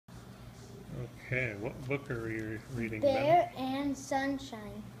Okay, what book are you reading, Bear and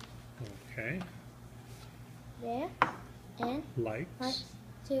Sunshine. Okay. Bear and Likes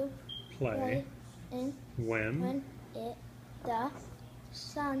to play in when it the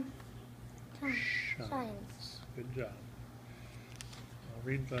sun shines. shines. Good job. I'll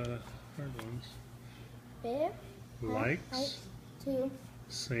read the hard ones. Bear Likes to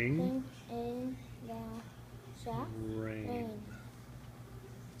sing in the rain.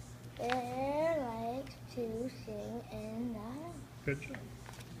 Bear likes to sing in the rain. Good job.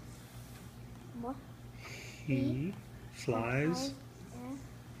 What? He flies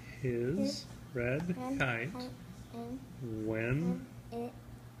his red kite when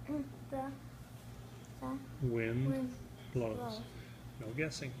The wind blows. No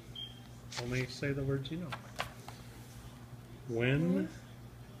guessing. Only say the words you know. When,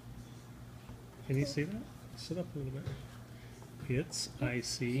 can you see that? Sit up a little bit. It's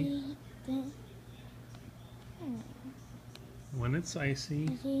icy. When it's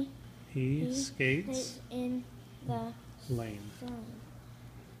icy, he skates in the lane. sun.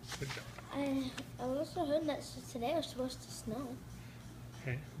 Good job. I also heard that today was supposed to snow.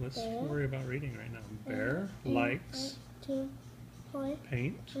 Okay, let's Bear. worry about reading right now. Bear likes to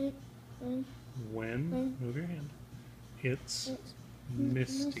paint when, move your hand, it's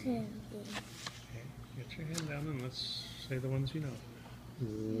misty. Okay, get your hand down and let's say the ones you know.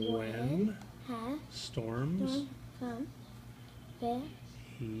 When storms, come, bear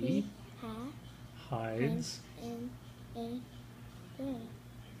he hides in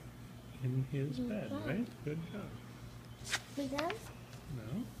his bed, right? Good job. We done?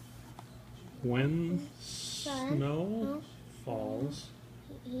 No. When snow falls,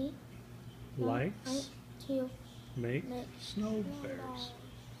 He likes to make snow bears.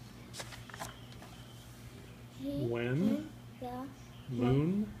 When the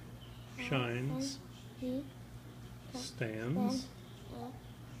moon shines, he stands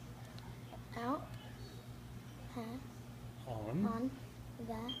out on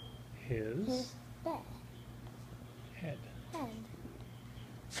his bed. head.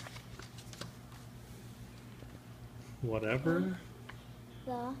 Whatever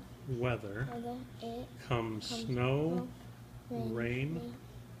The weather it comes snow, rain,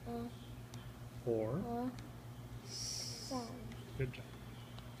 or sun. good job.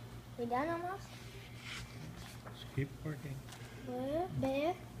 We done almost? Just keep working.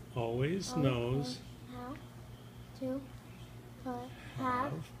 Bear Always knows how to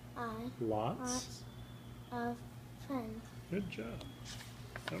have lots of friends. Good job.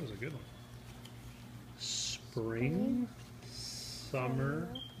 That was a good one. Spring, summer,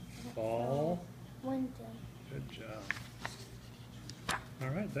 fall. Winter. Good job. All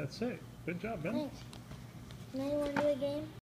right, that's it. Good job, Ben. Thanks. Now you want to do a game?